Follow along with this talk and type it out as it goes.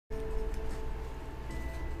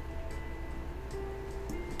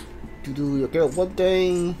You get it one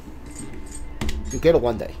day. You get it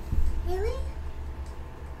one day. Really?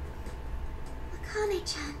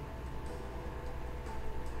 Akane-chan.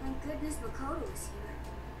 Thank goodness Makoto was here.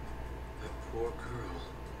 That poor girl.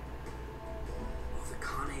 Well, the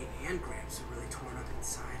Kane and Gramps are really torn up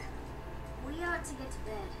inside. We ought to get to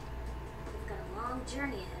bed. We've got a long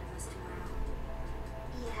journey ahead of us tomorrow.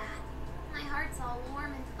 Yeah, my heart's all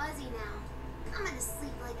warm and fuzzy now. I'm gonna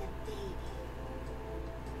sleep like a baby.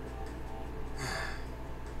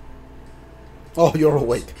 Oh, you're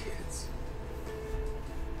awake. Kids.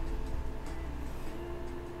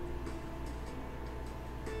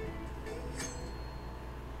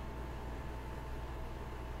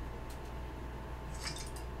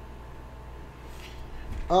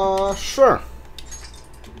 Sure.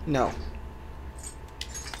 No.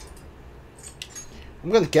 I'm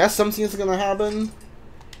gonna guess something is gonna happen.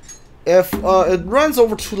 If it runs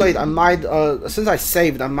over too late, I might, since I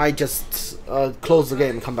saved, I might just close the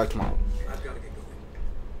game and come back tomorrow. I've got to get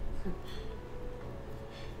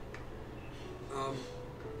going.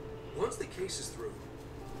 Once the case is through,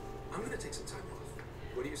 I'm gonna take some time off.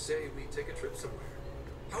 What do you say we take a trip somewhere?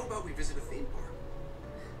 How about we visit a theme park?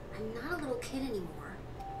 I'm not a little kid anymore.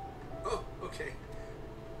 Oh, okay.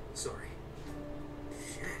 Sorry.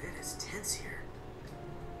 Shit, it is tense here.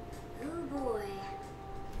 Oh boy.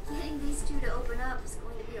 Getting these two to open up is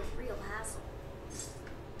going to be a real hassle.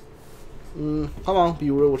 Come on, be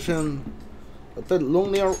real with him. A bit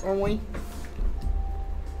lonely, aren't we?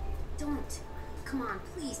 Don't. Come on,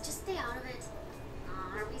 please, just stay out of it.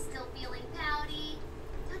 Aw, are we still feeling pouty?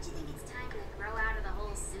 Don't you think it's time to grow out of the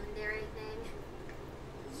whole tsundere thing?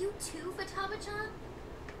 You too, Futaba-chan?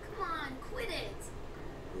 Come on, quit it.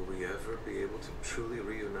 Will we ever be able to truly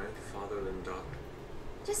reunite father and daughter?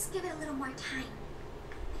 Just give it a little more time.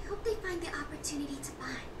 I hope they find the opportunity to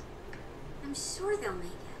bond. I'm sure they'll make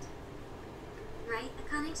it. Right,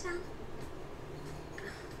 Akane-chan?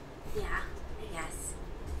 Yeah, I guess.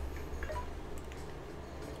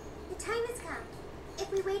 The time has come.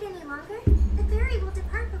 If we wait any longer, the ferry will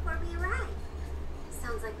depart before we arrive.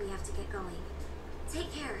 Sounds like we have to get going.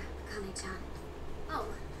 Take care, Akane-chan. Oh,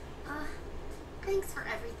 thanks for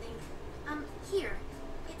everything. Here.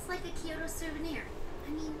 It's like a Kyoto souvenir. I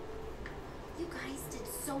mean, you guys did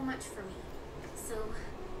so much for me. So...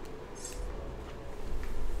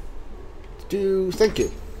 Thank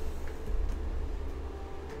you.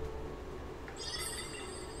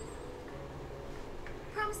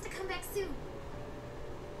 Promise to come back soon.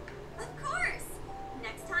 Of course!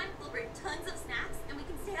 Next time, we'll bring tons of snacks and we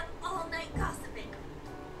can stay up all night gossiping.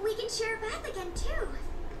 We can share a bath again, too.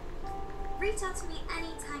 Reach out to me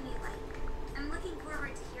anytime you like. I'm looking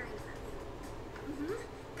forward to hearing from you.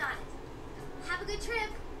 Got it. Have a good trip.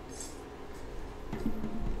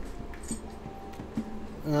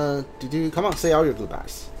 Did you come on, say all your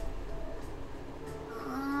goodbyes?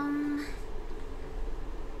 I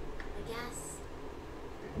guess.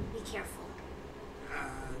 Be careful.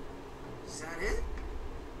 Is that it?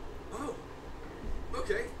 Oh,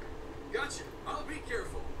 okay. Gotcha. I'll be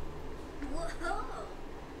careful. Whoa!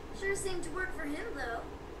 Sure seemed to work for him, though.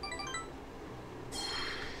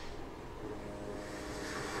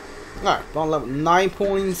 Alright, bond level 9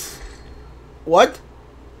 points. What?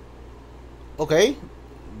 Okay.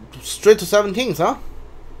 Straight to 17s, huh?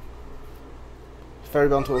 Ferry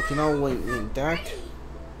bound to Okinawa, waiting deck.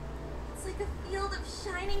 It's like a field of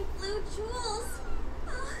shining blue jewels.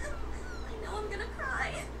 Oh, I know I'm gonna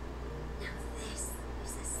cry. Now this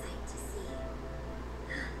is a sight to see.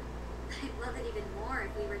 I'd love it even more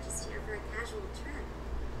if we were just here for a casual trip.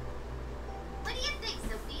 What do you think,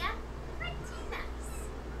 Sophia? Pretty nice.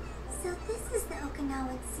 So this is the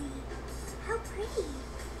Okinawan Sea. How pretty.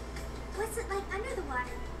 What's it like under the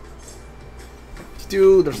water?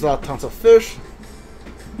 Still, there's tons of fish.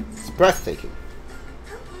 It's breathtaking.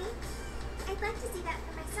 Okay. I'd like to see that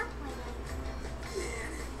for myself one day.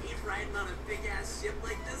 Man, ain't riding on a big-ass ship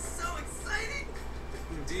like this so exciting?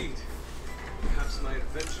 Indeed. Perhaps my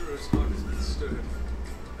adventurer's heart has been stirred.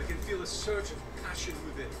 I can feel a surge of passion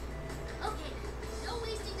within. Okay, no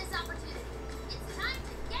wasting this opportunity. It's time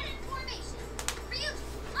to get in formation. Ryuji,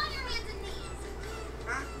 on your hands and knees.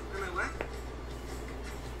 Huh? Am I what?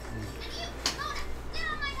 And you, Mona, get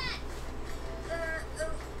on my head.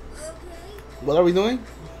 Okay. What are we doing?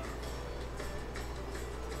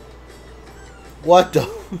 What the?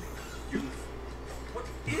 What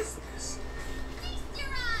is this? Feast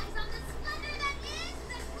your eyes on the splendor that is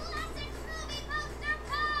the classic movie poster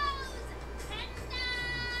pose. Tonight.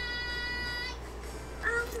 I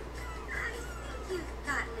think you've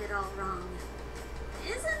gotten it all wrong.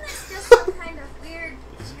 Isn't this just some kind of weird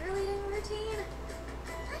cheerleading routine?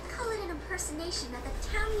 I'd call it an information at the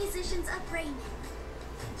town musicians of Raymond.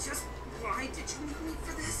 Just why did you need me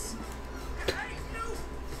for this? Hey, you!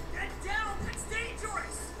 Get down! That's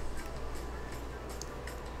dangerous!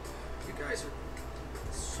 You guys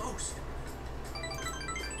are so stupid.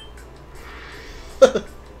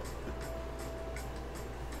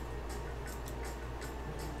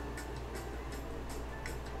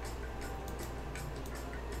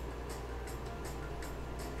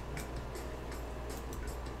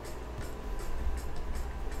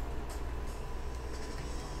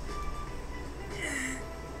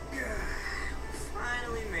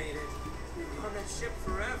 Finally made it. Been on that ship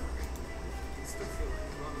forever. Still feel like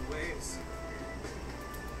I'm on the waves.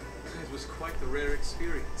 It was quite the rare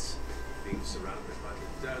experience, being surrounded by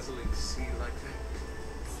the dazzling sea like that.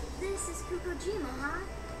 This is Kukujima, huh?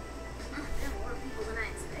 There are more people than I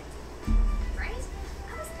expected. Right?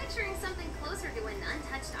 I was picturing something closer to an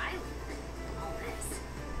untouched island than all this.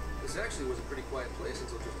 This actually was a pretty quiet place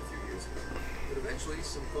until just a few years ago. But eventually,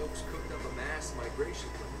 some folks cooked up a mass migration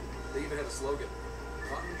plan. They even had a slogan,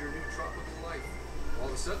 "Find your new tropical life." All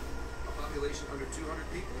of a sudden, a population under 200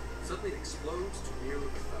 people suddenly explodes to nearly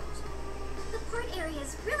 1,000. The port area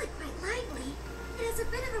is really quite lively. It has a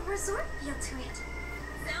bit of a resort feel to it.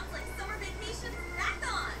 Sounds like summer vacation's back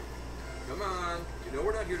on! Come on, you know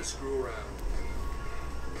we're not here to screw around.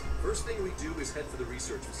 First thing we do is head for the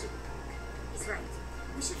research facility. He's right.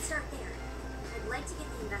 We should start there. I'd like to get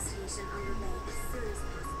the investigation underway as soon as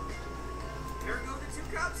possible. There go the two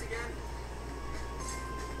cops again.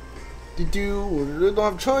 We don't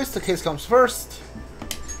have a choice. The case comes first.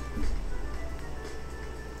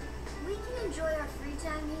 We can enjoy our free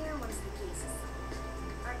time here once the case is solved.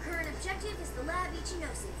 Our current objective is the lab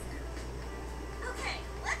Ichinose found. Okay,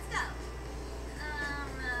 let's go!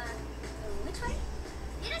 Which way?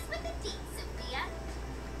 Hit us with the D, Sophia.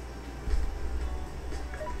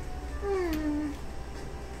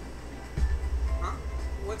 Huh?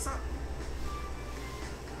 What's up?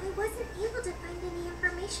 I wasn't able to find any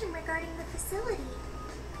information regarding the facility.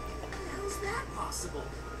 How's that possible?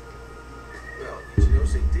 Well,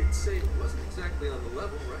 Ichinose did say it wasn't exactly on the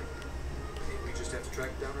level, right? Maybe we just have to track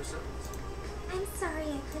it down ourselves. I'm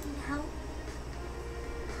sorry I couldn't help.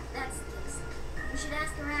 If that's the case, we should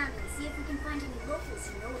ask around and see if we can find any locals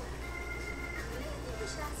who know about it. Who do you think we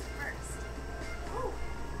should ask first? Oh,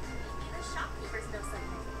 maybe the shopkeepers know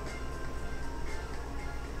something.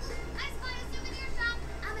 I spy a souvenir shop.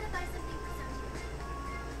 I'm gonna buy something for Sophia.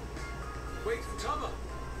 Wait, Futaba!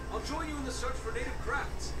 I'll join you in the search for native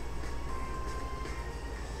crafts.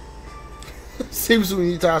 Seems we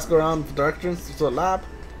need to ask around for directions to the lab.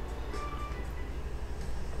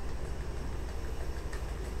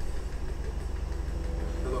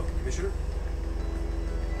 Hello, Commissioner?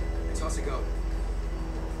 It's Hasegawa.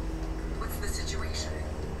 What's the situation?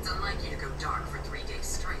 It's unlike you to go dark for 3 days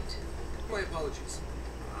straight. My apologies.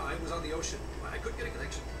 I was on the ocean. I couldn't get a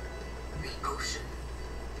connection. The ocean?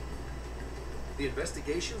 The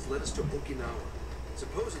investigations led us to Okinawa.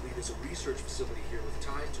 Supposedly, there's a research facility here with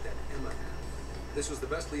ties to that Emma app. This was the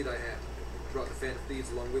best lead I had. I brought the Phantom Thieves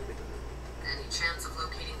along with me. Any chance of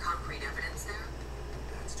locating concrete evidence there?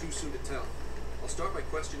 That's too soon to tell. I'll start by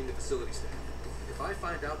questioning the facility staff. If I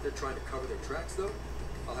find out they're trying to cover their tracks, though,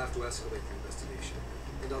 I'll have to escalate the investigation.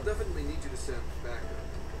 And I'll definitely need you to send backup,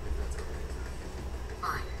 if that's okay.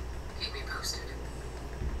 Fine. Keep me posted.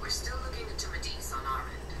 We're still looking into Medice on our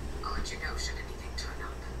end. I'll let you know should anything turn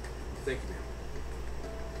up. Thank you, ma'am.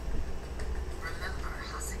 Remember,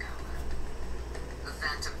 Hasegawa, the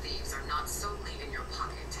Phantom Thieves are not solely in your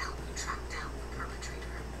pocket to help you track down the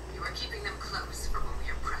perpetrator. You are keeping them close for when we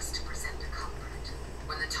are pressed to present a culprit.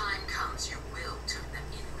 When the time comes, you will turn them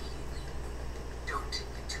in immediately. Don't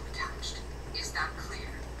get too attached. Is that clear?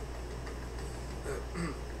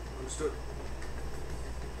 Understood.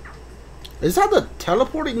 Is that the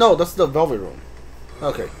teleporting? No, that's the Velvet Room.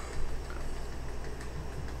 Okay.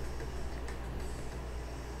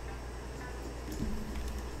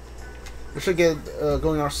 We should get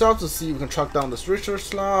going ourselves to see if we can track down this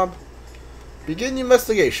research lab. Begin the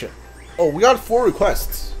investigation. Oh, we got 4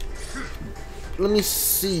 requests. Let me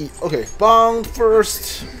see. Okay, bound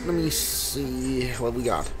first. Let me see what we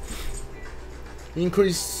got.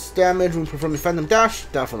 Increase damage when performing Phantom Dash?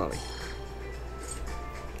 Definitely.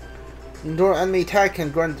 Endure enemy attack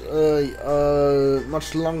and grant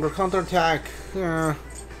much longer counterattack.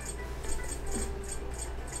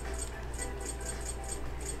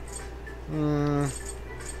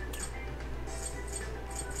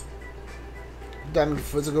 Damage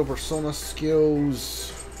physical persona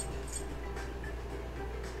skills.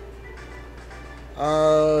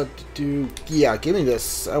 Yeah, give me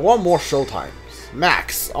this. I want more show times.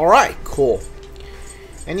 Max. Alright, cool.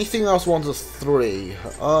 Anything else wants a 3.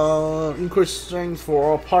 Increase strength for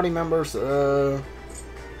all party members. Yeah,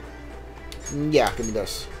 give me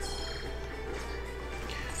this.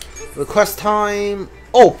 Request time.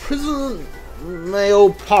 Oh, Prison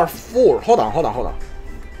Mail Part 4. Hold on.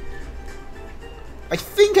 I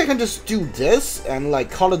think I can just do this and like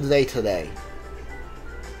call it a day today.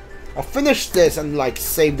 I'll finish this and like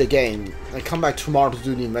save the game and come back tomorrow to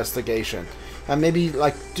do the investigation. And maybe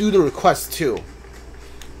like do the request too.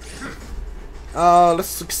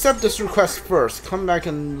 Let's accept this request first. Come back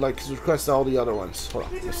and like request all the other ones. Hold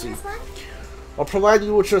on, let's see. I'll provide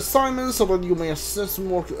you with your assignments so that you may assist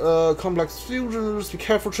more complex fusions. Be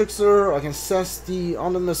careful, Trickster. I can sense the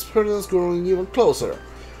anonymous presence growing even closer.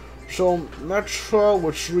 Show Metra,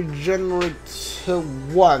 which regenerates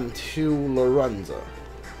 1 to Lorenza.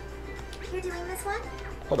 You're doing this one?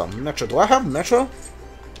 Hold on, Metra. Do I have Metra?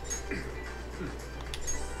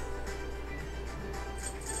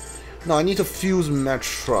 No, I need to fuse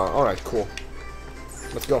Metra. Alright, cool.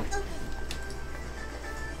 Let's go.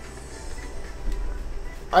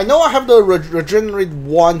 I know I have the regenerate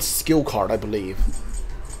 1 skill card, I believe.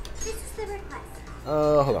 This is the request.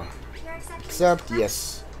 Hold on. You're accepting Accept, the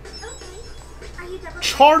yes. request? Okay. Are you double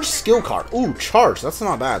Charge skill card. Ooh, charge. That's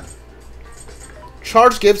not bad.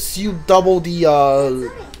 Charge gives you double the What are you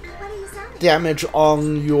selling? damage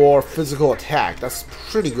on your physical attack. That's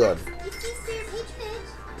pretty good. It keeps their patronage.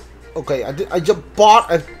 Okay, I just bought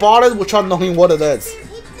it without knowing what it is. Their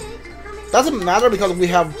patronage. How many Doesn't matter because we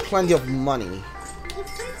have plenty of money. You've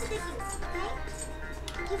printed the use, okay?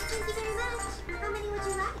 You've thank you very much. How many would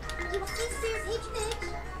you like? You will please for your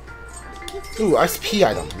patronage. Ooh, SP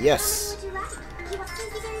item. Yes. How many would you like? You will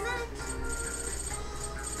thank you very much.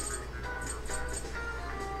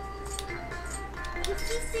 You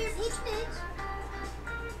please for your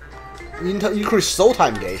patronage. Increase soul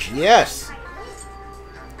time gauge. Yes.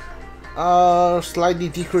 Slightly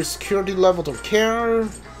decrease security level of care.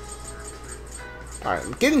 Alright,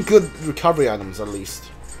 I'm getting good recovery items at least.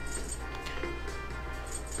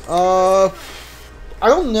 I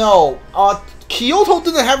don't know. Kyoto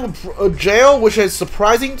didn't have a jail, which is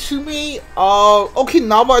surprising to me.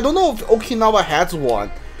 Okinawa, I don't know if Okinawa has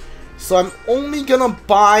one. So I'm only gonna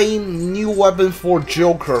buy new weapon for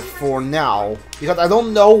Joker for now. Because I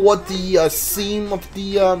don't know what the theme of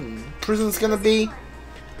the prison is gonna be.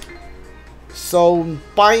 So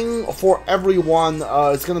buying for everyone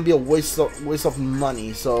is gonna be a waste of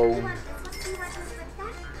money. So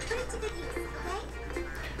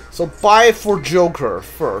buy for Joker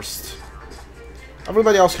first.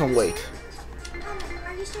 Everybody else can wait.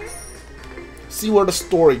 Are you sure? See where the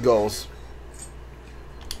story goes.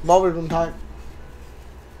 Velvet room time.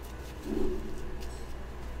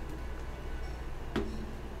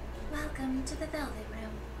 Welcome to the Velvet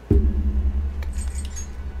Room.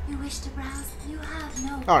 You wish to browse? You have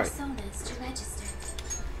no All right. personas to register.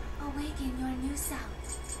 Awaken your new self.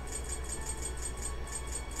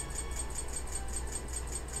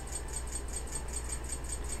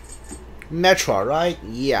 Metra, right?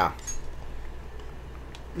 Yeah.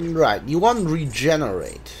 Right, you want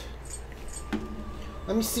regenerate.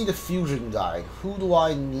 Let me see the fusion guy. Who do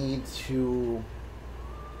I need to...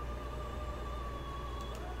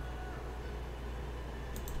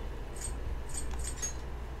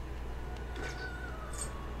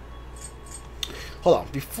 Hold on,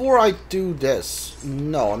 before I do this...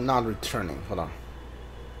 No, I'm not returning. Hold on.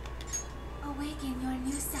 Awaken your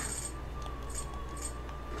new self.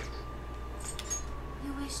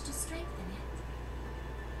 You wish to strengthen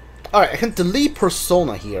it. Alright, I can delete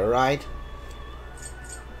persona here, right?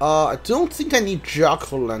 I don't think I need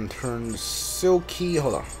Jack-o'-lantern. Silky,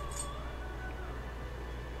 hold on.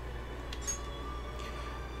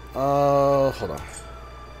 Hold on.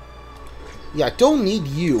 Yeah, I don't need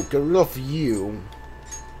you. Get rid of you.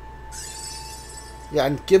 Yeah,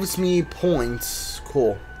 and gives me points.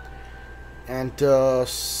 Cool. And,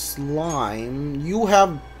 slime. You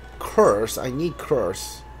have curse. I need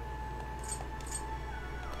curse.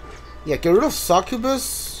 Yeah, get rid of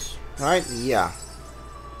succubus. Right? Yeah.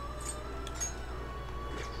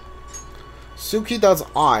 Suki does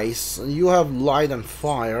ice. You have light and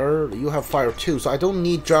fire. You have fire too, so I don't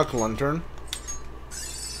need Jack-o'-lantern.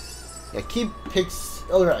 Yeah, keep picks.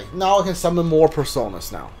 Alright, now I can summon more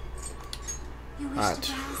personas now. Alright,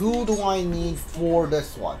 who do I need for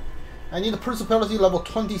this one? I need a principality level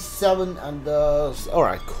 27 and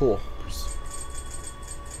alright, cool.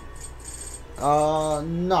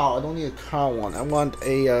 No, I don't need a car one. I want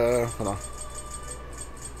a hold on.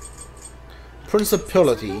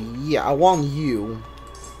 Principality, yeah, I want you.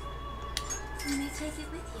 You may take it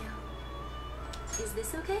with you. Is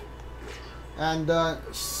this okay? And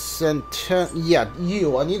yeah,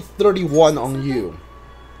 you. I need 31 on you.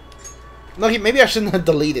 Okay, maybe I shouldn't have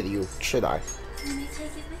deleted you, should I? You may take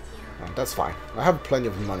it with you. Oh, that's fine. I have plenty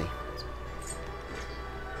of money.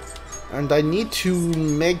 And I need to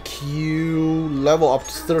make you level up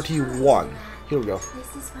to 31. Here we go.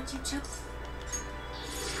 This is what you chose.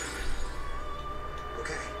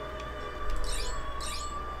 Okay.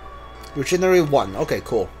 Regenerate 1. Okay,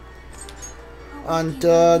 cool. And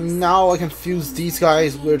now I can fuse these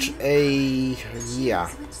guys with a... yeah.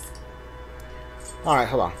 Alright,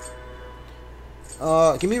 hold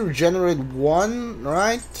on. Give me regenerate 1,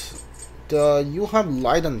 right? You have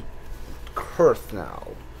light and curse now.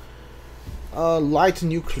 Light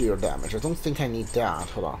nuclear damage. I don't think I need that.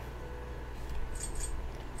 Hold on.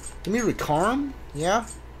 Give me recarm? Yeah?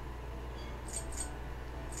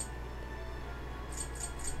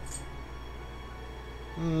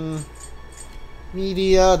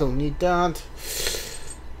 Media, don't need that.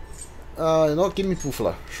 No, give me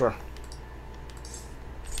Buffalo, sure.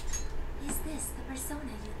 Is this the persona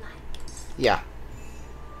you'd like? Yeah.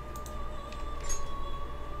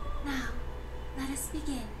 Now, let us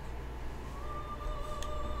begin.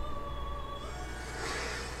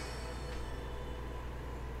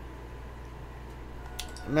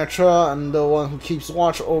 Metra, I'm the one who keeps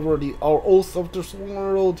watch over our oath of this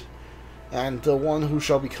world, and the one who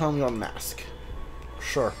shall become your mask.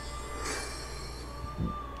 Sure.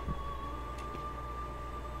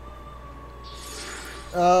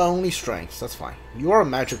 Only strengths, that's fine. You are a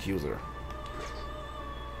magic user.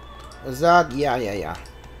 Is that? Yeah.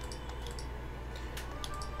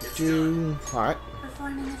 Alright.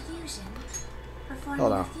 Performing a fusion.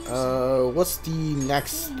 Hold on. What's the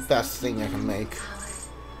next best thing I can make?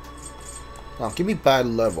 Oh, give me bad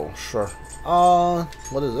level, sure.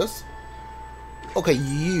 What is this? Okay,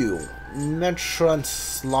 you. Metra and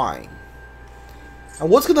Slime. I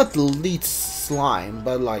was gonna delete Slime,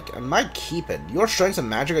 but like, I might keep it. Your strength and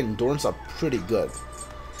magic and endurance are pretty good.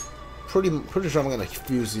 Pretty sure I'm gonna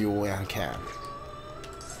fuse you when I can.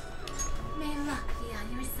 May luck be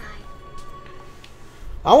on your side.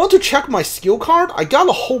 I want to check my skill card. I got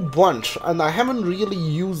a whole bunch, and I haven't really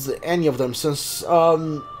used any of them since,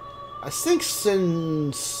 I think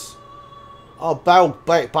since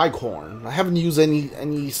Bicorn. I haven't used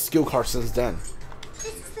any skill cards since then. This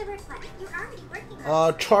is the request. You're already working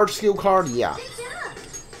on Charge skill card, yeah. Good job.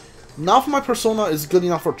 Now for my persona is good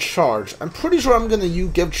enough for charge. I'm pretty sure I'm gonna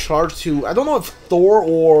give charge to, I don't know if Thor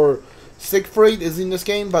or Siegfried is in this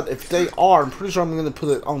game, but if they are, I'm pretty sure I'm gonna put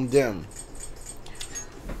it on them.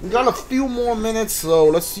 We got a few more minutes, so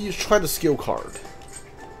let's see. Try the skill card.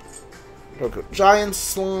 Okay, giant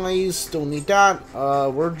slice, don't need that.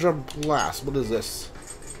 Verge blast, what is this?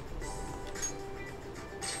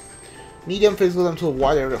 Medium physical them to a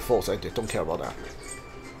wide area of foes. I don't care about that.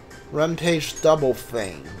 Rampage double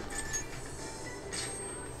thing.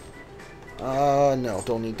 No,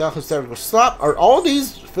 don't need that. Hysterical slap. Are all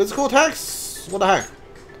these physical attacks? What the heck?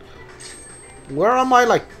 Where are my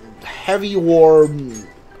like heavy or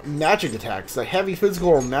magic attacks? Like heavy physical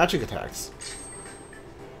or magic attacks?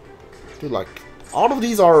 Dude, like, all of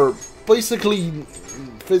these are basically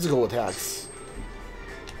physical attacks.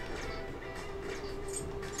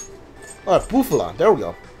 Alright, Bufala, there we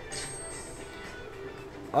go.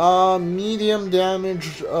 Medium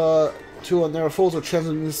damage to a narrow foes or chance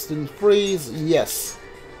of instant freeze. Yes.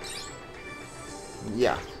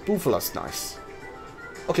 Yeah, Bufala's nice.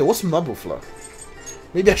 Okay, what's Mabufla?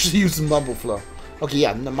 Maybe I should use Mabufla. Okay,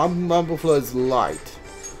 yeah, Mabufla is light.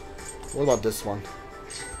 What about this one?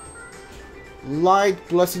 Light,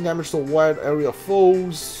 blessing damage to a wide area of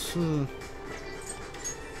foes.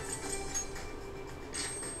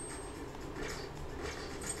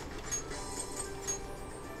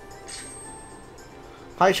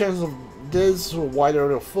 High chance of this to a wide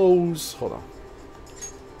area of foes. Hold on.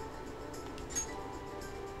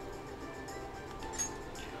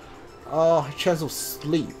 High chance of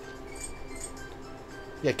sleep.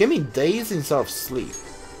 Yeah, give me days instead of sleep.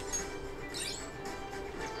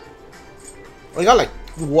 I got like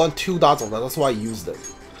 1-2 dots of that, that's why I used it.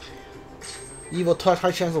 Evil touch,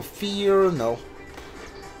 high chance of fear, no.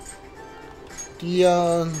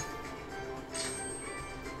 Dion.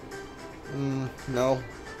 No.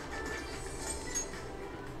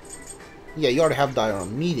 Yeah, you already have that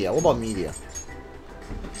on media. What about media?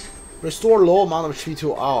 Restore low amount of HP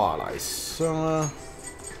to our allies.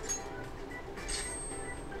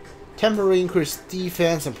 Temporary increase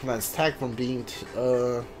defense and prevents attack from being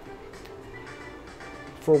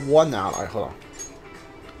for one ally. Hold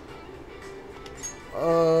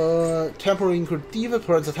on. temporary increase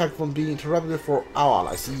defense attack from being interrupted for our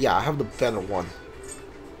allies. Yeah, I have the better one.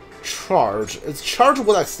 Charge. Is charge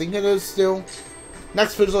what I think it is still?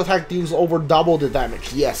 Next physical attack deals over double the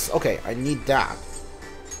damage. Yes, okay, I need that.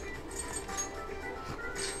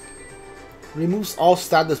 Removes all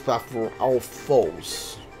status buff for our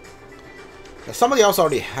foes. Yeah, somebody else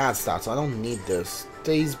already has that, so I don't need this.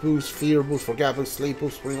 Daze boost, fear boost, forget boost, sleep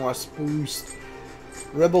boost, spring west boost.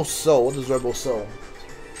 Rebel Soul. What is Rebel Soul?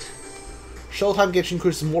 Showtime gets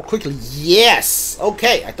increased more quickly. Yes!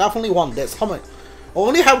 Okay, I definitely want this. How many? I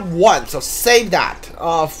only have one, so save that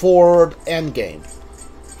for end game.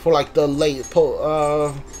 For like the late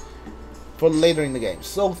for later in the game.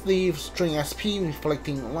 Soul Thief, string SP,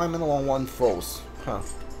 reflecting alignment on one foes. Huh.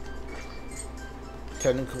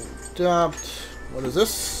 Technical depth. What is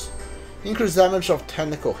this? Increased damage of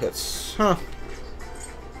technical hits. Huh.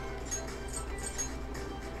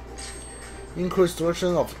 Increased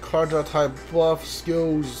duration of card type buff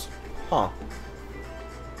skills. Huh.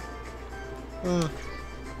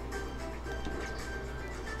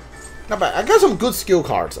 Not bad. I got some good skill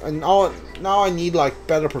cards, and now I need like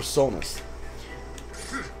better personas.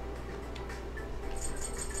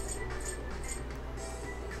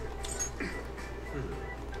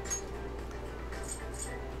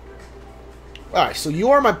 Alright, so you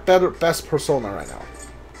are my best persona right now.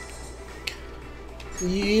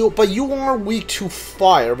 But you are weak to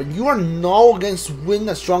fire, but you are null against wind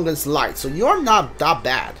and strong against light, so you are not that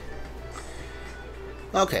bad.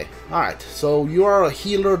 Okay, alright, so you are a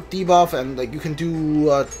healer debuff, and like you can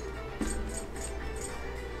do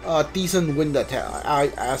decent wind attack,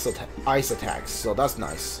 ice attacks, so that's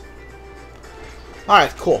nice.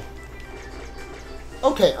 Alright, cool.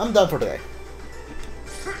 Okay, I'm done for today.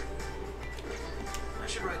 I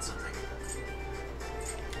should write something.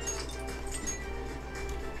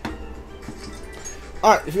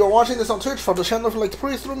 Alright, if you are watching this on Twitch, follow the channel for like the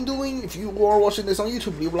previous I'm doing. If you are watching this on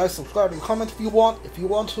YouTube, leave a like, subscribe, and comment if you want. If you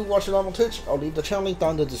want to watch it on Twitch, I'll leave the channel link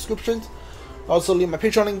down in the description. Also leave my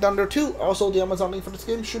Patreon link down there too. Also the Amazon link for this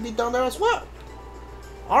game should be down there as well.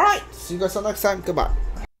 Alright, see you guys next time. Goodbye.